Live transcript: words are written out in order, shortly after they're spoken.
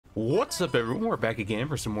What's up, everyone? We're back again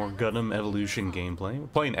for some more Gundam Evolution gameplay. We're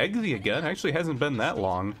playing Exia again. Actually, hasn't been that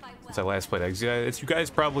long since I last played Exia. As you guys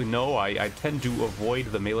probably know, I tend to avoid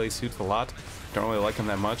the melee suits a lot. Don't really like them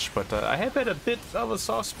that much, but I have had a bit of a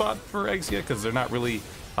soft spot for Exia because they're not really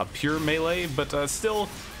a pure melee, but still,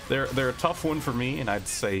 they're a tough one for me, and I'd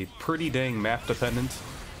say pretty dang map dependent.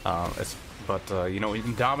 You know,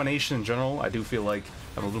 in domination in general, I do feel like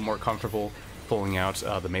I'm a little more comfortable pulling out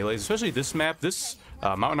the melees, especially this map. This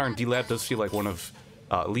Mountain Iron D-Lab does feel like one of,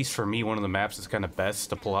 at least for me, one of the maps that's kind of best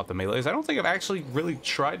to pull out the melees. I don't think I've actually really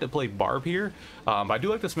tried to play Barb here. I do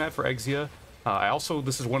like this map for Exia.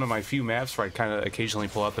 This is one of my few maps where I kind of occasionally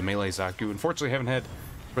pull out the melee Zaku. Unfortunately, I haven't had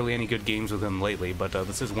really any good games with him lately, but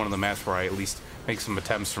this is one of the maps where I at least make some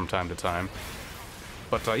attempts from time to time.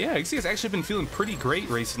 But yeah, Exia's actually been feeling pretty great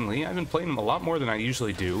recently. I've been playing him a lot more than I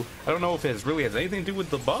usually do. I don't know if it really has anything to do with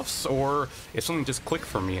the buffs, or if something just clicked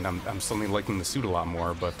for me and I'm suddenly liking the suit a lot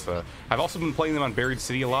more. But I've also been playing them on Buried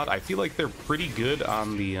City a lot. I feel like they're pretty good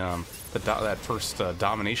on that first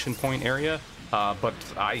domination point area. But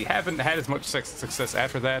I haven't had as much success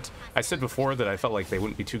after that. I said before that I felt like they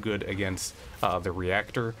wouldn't be too good against the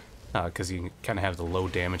reactor, because you kind of have the low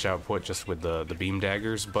damage output just with the beam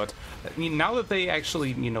daggers. But I mean, now that they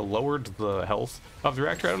actually, you know, lowered the health of the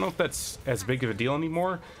reactor, I don't know if that's as big of a deal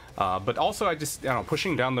anymore. But also, I don't know,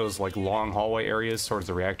 pushing down those like long hallway areas towards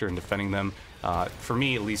the reactor and defending them, for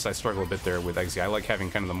me at least, I struggle a bit there with Exia. I like having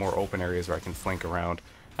kind of the more open areas where I can flank around,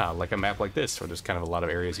 like a map like this, where there's kind of a lot of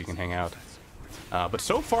areas you can hang out. But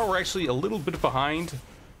so far, we're actually a little bit behind.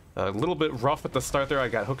 A little bit rough at the start there. I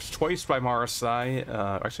got hooked twice by Marasai.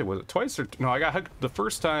 Actually, was it twice or no? I got hooked the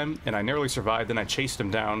first time and I narrowly survived. Then I chased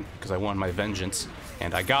him down because I won my vengeance,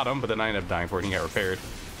 and I got him. But then I ended up dying for it and he got repaired.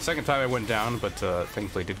 Second time I went down, but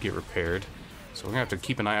thankfully did get repaired. So we're gonna have to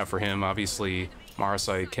keep an eye out for him. Obviously,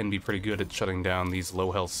 Marasai can be pretty good at shutting down these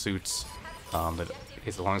low health suits.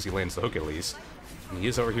 As long as he lands the hook at least. And he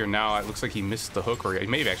is over here now. It looks like he missed the hook, or he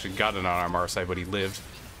may have actually gotten it on our Marasai, but he lived.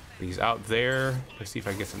 He's out there. Let's see if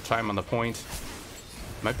I can get some time on the point.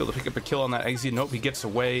 Might be able to pick up a kill on that Exia. Nope, he gets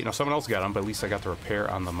away. No, someone else got him, but at least I got the repair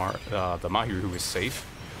on the Mahiru, who is safe.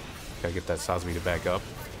 Gotta get that Sazumi to back up.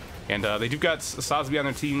 And they do got Sazumi on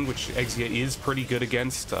their team, which Exia is pretty good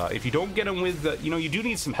against. If you don't get him with the, you know, you do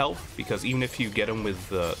need some help, because even if you get him with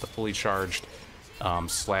the fully charged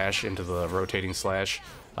slash into the rotating slash,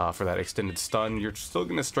 for that extended stun, you're still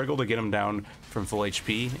going to struggle to get him down from full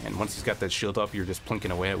HP, and once he's got that shield up, you're just plinking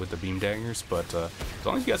away at with the beam daggers. But as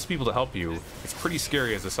long as you got some people to help you, it's pretty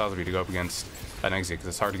scary as a Sazumi to go up against an Exia, because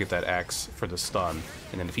it's hard to get that axe for the stun,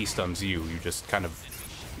 and then if he stuns you, you just kind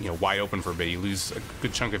of, you know, wide open for a bit. You lose a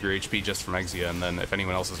good chunk of your HP just from Exia, and then if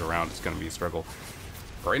anyone else is around, it's going to be a struggle.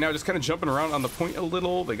 But right now, just kind of jumping around on the point a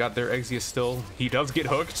little. They got their Exia still. He does get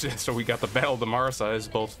hooked, so we got the battle of the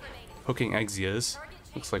Marasais, both hooking Exias.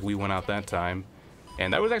 Looks like we went out that time.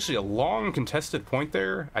 And that was actually a long contested point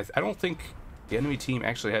there. I don't think the enemy team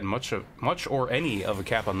actually had much or any of a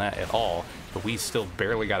cap on that at all, but we still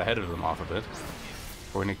barely got ahead of them off of it.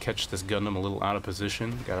 We're going to catch this Gundam a little out of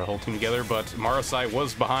position. Got our whole team together, but Marasai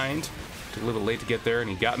was behind. Took a little late to get there, and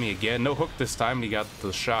he got me again. No hook this time, and he got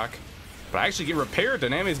the shock. But I actually get repaired.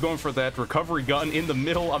 Daname's going for that recovery gun in the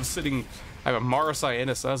middle of sitting. I have a Marasai and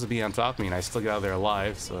a Sazumi on top of me, and I still get out of there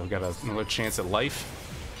alive, so I've got another chance at life.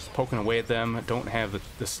 Just poking away at them. Don't have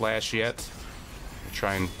the slash yet.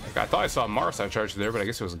 I thought I saw Marasai charge there, but I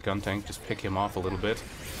guess it was a gun tank. Just pick him off a little bit.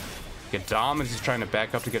 Get Dom as he's trying to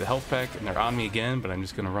back up to get a health pack, and they're on me again, but I'm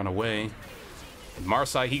just going to run away. And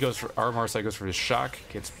Marasai, our Marasai goes for his shock.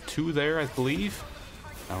 Gets 2 there, I believe.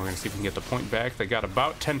 Now we're going to see if we can get the point back. They got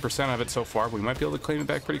about 10% of it so far, but we might be able to claim it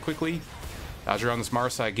back pretty quickly. Dodge around this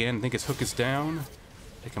Marasai again. I think his hook is down.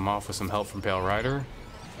 Pick him off with some help from Pale Rider.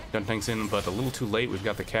 Gun tank's in, but a little too late. We've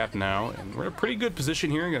got the cap now, and we're in a pretty good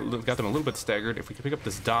position here. Got them a little bit staggered. If we can pick up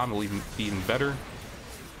this Dom, it'll be even better.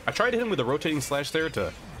 I tried to hit him with a rotating slash there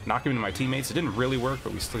to knock him into my teammates. It didn't really work,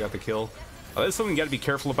 but we still got the kill. That's something you got to be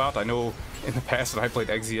careful about. I know in the past when I played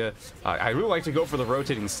Exia, I really like to go for the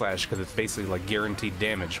rotating slash because it's basically like guaranteed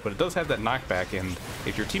damage, but it does have that knockback, and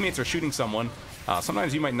if your teammates are shooting someone,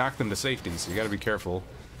 sometimes you might knock them to safety, so you got to be careful.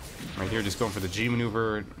 Right here, just going for the G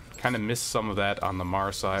maneuver. Kind of missed some of that on the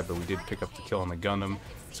Mars side, but we did pick up the kill on the Gundam.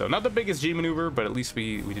 So not the biggest G maneuver, but at least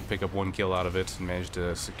we did pick up 1 kill out of it and managed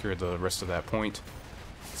to secure the rest of that point.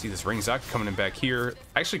 See this Ring Zaku coming in back here.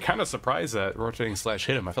 Actually kind of surprised that rotating slash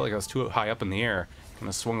hit him. I felt like I was too high up in the air. Kind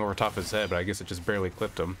of swung over top of his head, but I guess it just barely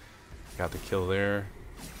clipped him. Got the kill there.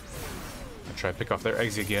 I try to pick off their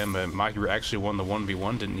Exia again, but Mahiru actually won the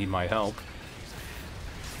 1v1, didn't need my help.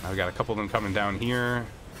 Now we got a couple of them coming down here.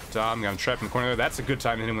 Dom got him trapped in the corner there. That's a good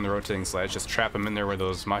time to hit him with the rotating slash. Just trap him in there where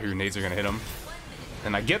those Mahir nades are going to hit him.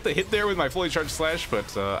 And I get the hit there with my fully charged slash,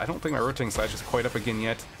 but I don't think my rotating slash is quite up again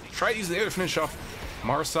yet. Try to use the air to finish off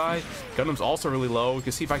Marsai. Gundam's also really low. You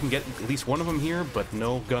can see if I can get at least one of them here, but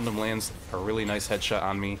no Gundam lands a really nice headshot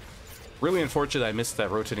on me. Really unfortunate I missed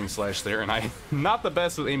that rotating slash there, and I'm not the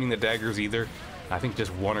best with aiming the daggers either. I think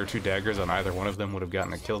just 1 or 2 daggers on either one of them would have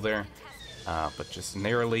gotten a kill there. But just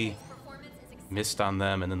narrowly missed on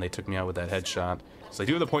them, and then they took me out with that headshot. So they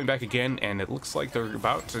do have the point back again, and it looks like they're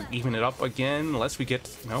about to even it up again, unless we get...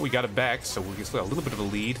 No, we got it back, so we still got a little bit of a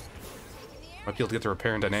lead. Might be able to get the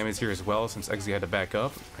repair and dynamics here as well, since Exia had to back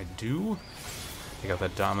up. I do. They got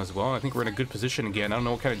that Dom as well. I think we're in a good position again. I don't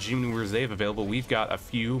know what kind of G maneuvers they have available. We've got a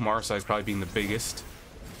few. Marsai's probably being the biggest.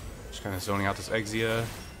 Just kind of zoning out this Exia.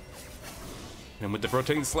 And with the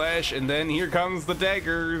rotating slash, and then here comes the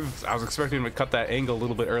daggers. I was expecting him to cut that angle a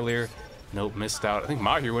little bit earlier. Nope, missed out. I think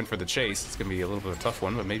Mahir went for the chase. It's going to be a little bit of a tough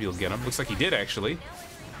one, but maybe he'll get him. Looks like he did, actually.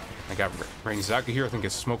 I got Rangzaka here. I think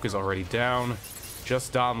his smoke is already down.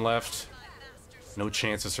 Just Dom left. No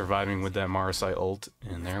chance of surviving with that Marsai ult.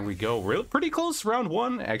 And there we go. Pretty close round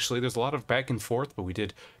 1, actually. There's a lot of back and forth, but we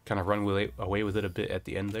did kind of run away with it a bit at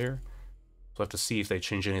the end there. So we'll have to see if they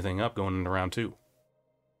change anything up going into round 2.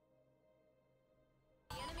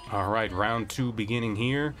 Alright, round 2 beginning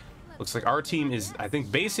here. Looks like our team is, I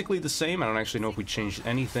think, basically the same. I don't actually know if we changed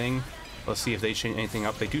anything. Let's see if they change anything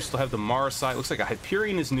up. They do still have the Marsai. Looks like a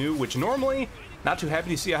Hyperion is new, which normally, not too happy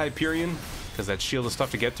to see a Hyperion, because that shield is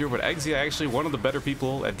tough to get through. But Exia, actually one of the better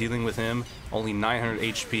people at dealing with him. Only 900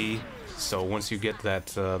 HP. So once you get that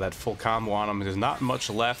that full combo on him, there's not much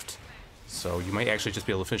left. So you might actually just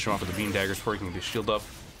be able to finish him off with the beam daggers before you can get the shield up.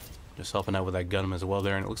 Just helping out with that Gundam as well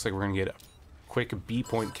there. And it looks like we're going to get quick B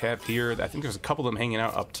point capped here. I think there's a couple of them hanging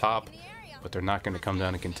out up top, but they're not going to come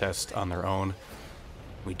down and contest on their own.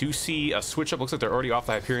 We do see a switch up. Looks like they're already off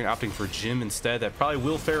the Hyperion, opting for Jim instead. That probably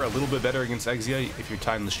will fare a little bit better against Exia if you're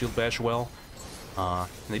timing the shield bash well. And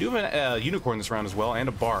they do have a unicorn this round as well, and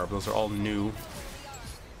a Barb. Those are all new.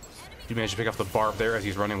 Do manage to pick off the Barb there as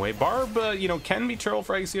he's running away. Barb, you know, can be terrible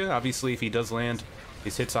for Exia. Obviously, if he does land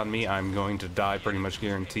his hits on me, I'm going to die pretty much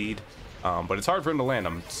guaranteed. But it's hard for him to land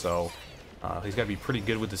them, so he's got to be pretty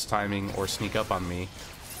good with his timing or sneak up on me.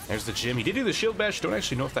 There's the Jim. He did do the shield bash. Don't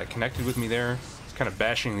actually know if that connected with me there. It's kind of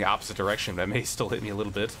bashing in the opposite direction. That may still hit me a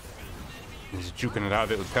little bit. He's juking it out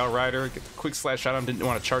of it with Pale Rider. Get the quick slash shot on him. Didn't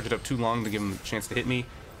want to charge it up too long to give him a chance to hit me.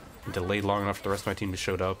 And delayed long enough for the rest of my team to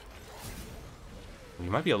show up. We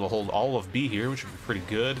might be able to hold all of B here, which would be pretty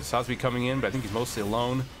good. Sosby coming in, but I think he's mostly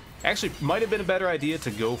alone. Actually, might have been a better idea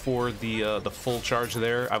to go for the full charge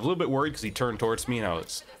there. I'm a little bit worried because he turned towards me, and I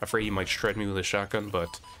was afraid he might shred me with a shotgun,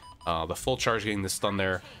 but the full charge getting the stun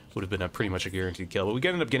there would have been pretty much a guaranteed kill. But we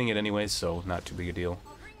ended up getting it anyways, so not too big a deal.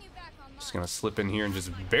 Just gonna slip in here and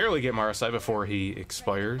just barely get Marsai before he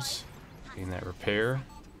expires. Getting that repair.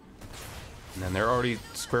 And then they're already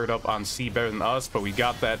squared up on C better than us, but we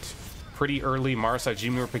got that pretty early. Marsai G,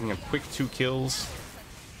 we're picking a quick 2 kills.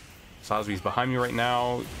 Sosby's behind me right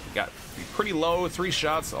now. Got pretty low, 3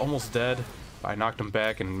 shots, almost dead. I knocked him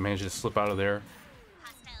back and managed to slip out of there.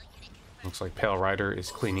 Looks like Pale Rider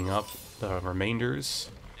is cleaning up the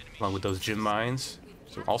remainders, along with those gym mines.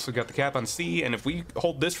 So also got the cap on C, and if we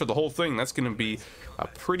hold this for the whole thing, that's going to be a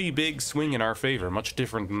pretty big swing in our favor. Much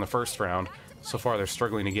different than the first round. So far, they're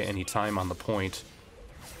struggling to get any time on the point.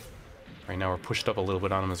 Right now, we're pushed up a little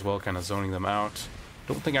bit on them as well, kind of zoning them out.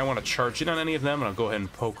 Don't think I want to charge in on any of them, and I'll go ahead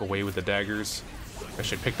and poke away with the daggers.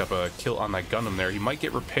 Actually picked up a kill on that Gundam there. He might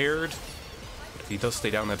get repaired. But if he does stay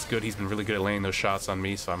down, that's good. He's been really good at landing those shots on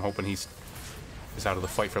me, so I'm hoping he's out of the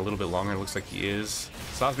fight for a little bit longer. It looks like he is.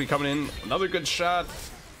 Sosby coming in. Another good shot.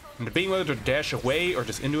 I'm debating whether to dash away or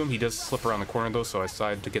just into him. He does slip around the corner, though, so I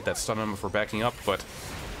decided to get that stun on him before backing up, but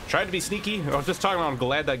tried to be sneaky. I was just talking about I'm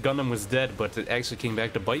glad that Gundam was dead, but it actually came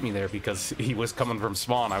back to bite me there because he was coming from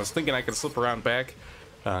spawn. I was thinking I could slip around back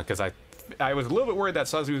because I was a little bit worried that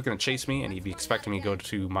Sosby was going to chase me and he'd be expecting me to go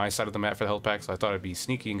to my side of the map for the health pack, so I thought I'd be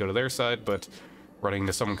sneaky and go to their side, but running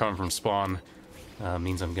into someone coming from spawn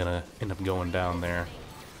means I'm going to end up going down there.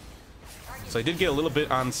 So I did get a little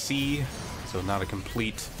bit on C, so not a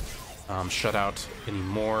complete shutout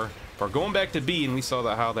anymore. But we're going back to B, and we saw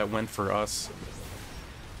how that went for us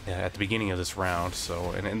at the beginning of this round.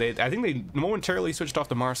 So, I think they momentarily switched off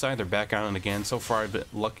the Mars side. They're back on it again. So far, I've been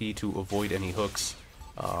lucky to avoid any hooks.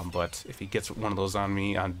 But if he gets one of those on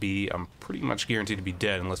me on B, I'm pretty much guaranteed to be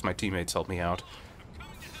dead unless my teammates help me out.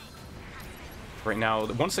 Right now,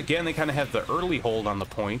 once again, they kind of have the early hold on the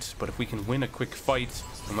point, but if we can win a quick fight,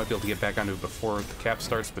 we might be able to get back onto it before the cap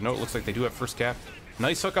starts. But no, it looks like they do have first cap.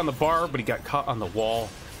 Nice hook on the bar, but he got caught on the wall.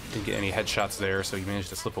 Didn't get any headshots there, so he managed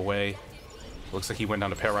to slip away. Looks like he went down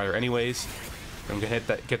to Pale Rider anyways. I'm gonna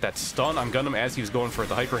get that stun on Gundam as he was going for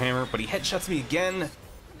the Hyper Hammer, but he headshots me again.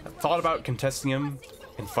 I thought about contesting him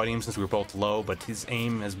and fighting him since we were both low, but his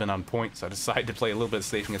aim has been on point, so I decided to play a little bit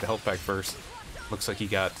safe and get the health pack first. Looks like he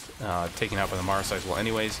got taken out by the Mars as well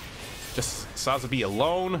anyways. Just Sazabi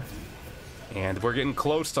alone, and we're getting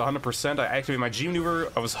close to 100%. I activated my G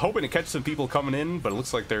maneuver. I was hoping to catch some people coming in, but it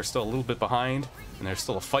looks like they're still a little bit behind, and there's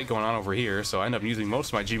still a fight going on over here, so I end up using most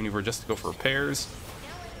of my G maneuver just to go for repairs.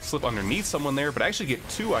 Slip underneath someone there, but I actually get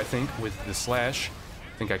two, I think, with the slash.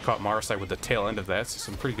 I think I caught Marasai with the tail end of that, so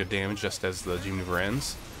some pretty good damage just as the G maneuver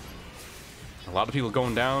ends. A lot of people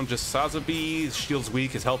going down, just Sazabi, his shield's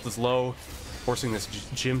weak, his health is low, forcing this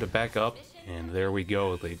Jim to back up, and there we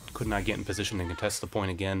go. They could not get in position and contest the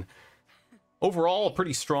point again. Overall, a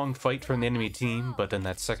pretty strong fight from the enemy team, but in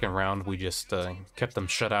that second round, we just kept them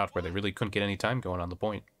shut out where they really couldn't get any time going on the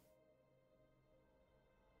point.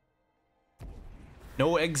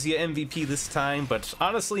 No Exia MVP this time, but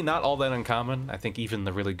honestly not all that uncommon. I think even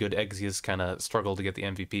the really good Exias kind of struggle to get the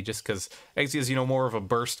MVP just because Exia's, you know, more of a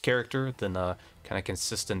burst character than a kind of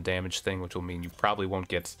consistent damage thing, which will mean you probably won't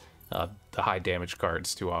get the high damage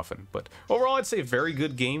cards too often. But overall, I'd say a very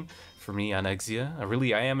good game for me on Exia.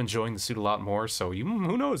 I am enjoying the suit a lot more, so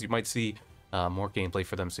who knows, you might see more gameplay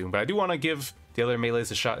for them soon. But I do want to give the other melees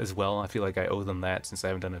a shot as well. I feel like I owe them that since I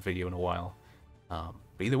haven't done a video in a while.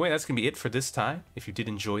 But either way, that's going to be it for this time. If you did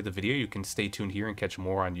enjoy the video, you can stay tuned here and catch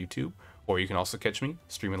more on YouTube, or you can also catch me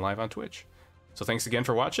streaming live on Twitch. So thanks again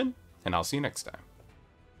for watching, and I'll see you next time.